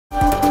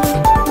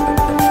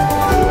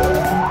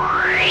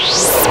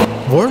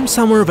warm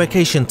summer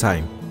vacation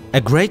time. A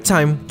great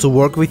time to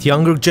work with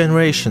younger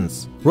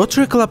generations.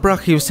 Rotary Club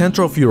Rakhiv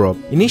Center of Europe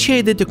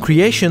initiated the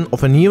creation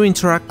of a new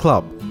Interactive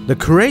Club. The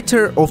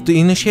curator of the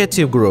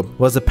initiative group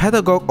was the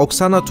pedagog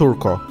Oksana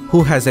Turko,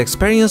 who has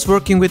experience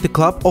working with the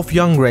Club of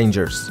Young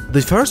Rangers.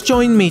 The first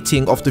joint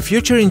meeting of the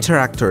future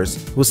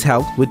Interactors was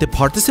held with the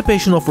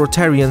participation of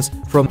Rotarians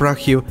from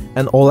Rakhiv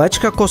and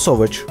Olechka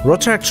Kosovych,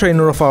 Rotaract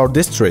trainer of our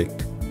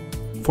district.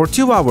 For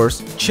 2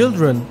 hours,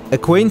 children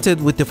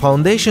acquainted with the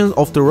foundations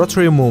of the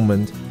Rotary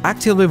Movement,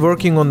 actively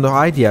working on the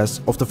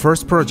ideas of the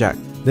first project.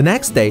 The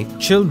next day,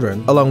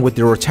 children, along with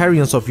the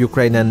Rotarians of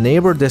Ukraine and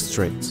neighbor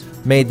districts,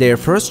 made their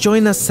first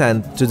joint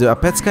ascent to the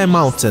Apets'ka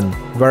Mountain,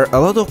 where a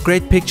lot of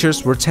great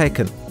pictures were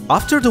taken.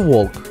 After the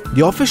walk,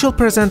 the official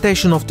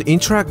presentation of the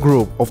Interact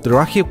group of the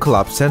Rakhiv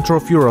Club Center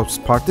of Europe's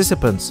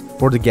participants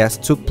for the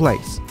guests took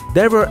place.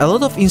 There were a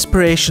lot of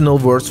inspirational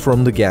words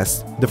from the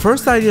guests. The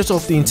first ideas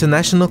of the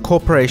international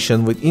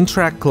cooperation with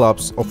Interactive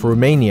Clubs of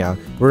Romania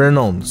were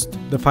announced.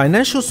 The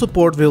financial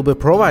support will be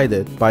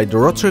provided by the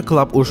Rotary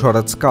Club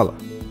Uzhgorod-Skala.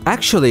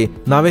 Actually,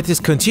 now it is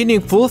continuing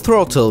full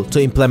throttle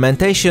to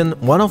implementation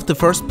one of the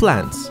first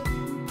plans.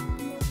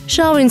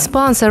 Showing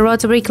sponsor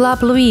Rotary Club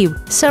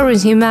Lviv, serving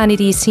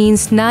humanity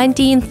since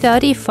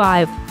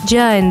 1935,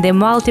 join the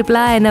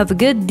multiplying of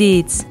good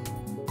deeds.